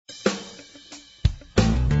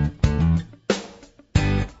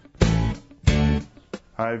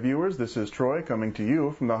Hi viewers, this is Troy coming to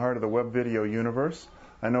you from the heart of the web video universe.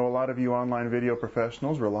 I know a lot of you online video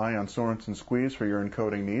professionals rely on Sorenson Squeeze for your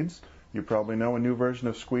encoding needs. You probably know a new version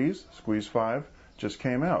of Squeeze, Squeeze 5, just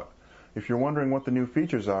came out. If you're wondering what the new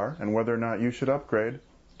features are and whether or not you should upgrade,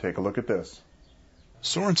 take a look at this.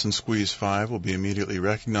 Sorenson Squeeze 5 will be immediately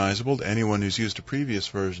recognizable to anyone who's used a previous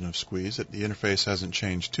version of Squeeze. The interface hasn't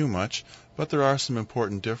changed too much, but there are some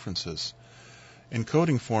important differences.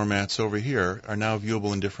 Encoding formats over here are now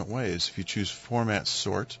viewable in different ways. If you choose Format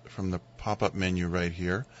Sort from the pop-up menu right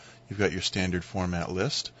here, you've got your standard format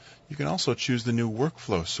list. You can also choose the new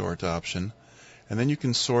Workflow Sort option, and then you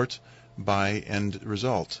can sort by end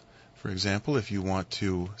result. For example, if you want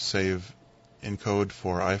to save encode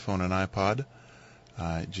for iPhone and iPod,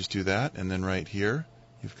 just do that, and then right here,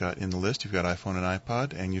 you've got in the list, you've got iPhone and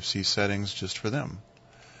iPod, and you see settings just for them.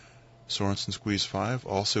 Sorenson Squeeze 5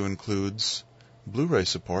 also includes Blu-ray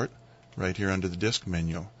support right here under the disk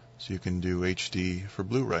menu, so you can do HD for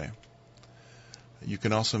Blu-ray. You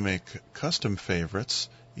can also make custom favorites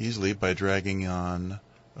easily by dragging on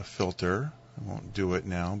a filter. I won't do it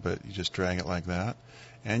now, but you just drag it like that.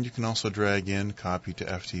 And you can also drag in copy to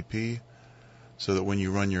FTP so that when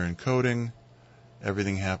you run your encoding,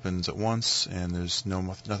 everything happens at once and there's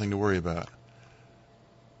nothing to worry about.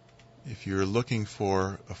 If you're looking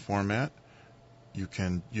for a format, you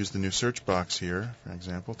can use the new search box here. For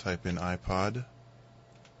example, type in iPod.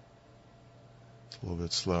 It's a little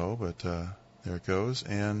bit slow, but there it goes.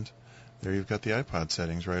 And there you've got the iPod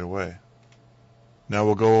settings right away. Now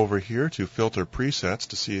we'll go over here to Filter Presets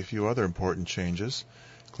to see a few other important changes.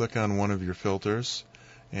 Click on one of your filters,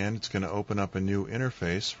 and it's going to open up a new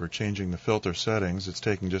interface for changing the filter settings. It's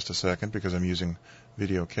taking just a second because I'm using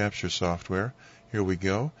video capture software. Here we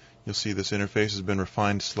go. You'll see this interface has been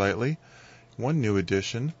refined slightly. One new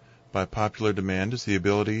addition by popular demand is the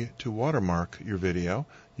ability to watermark your video.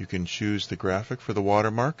 You can choose the graphic for the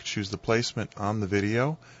watermark, choose the placement on the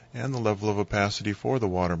video, and the level of opacity for the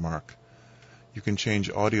watermark. You can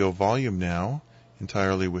change audio volume now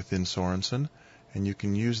entirely within Sorenson, and you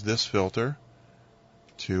can use this filter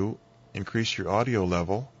to increase your audio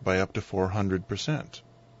level by up to 400%.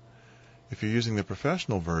 If you're using the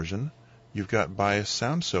professional version, you've got Bias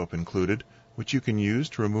Sound Soap included, which you can use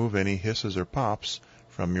to remove any hisses or pops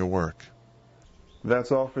from your work.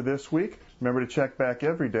 That's all for this week. Remember to check back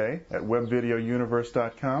every day at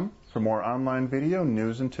webvideouniverse.com for more online video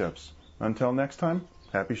news and tips. Until next time,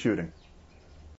 happy shooting.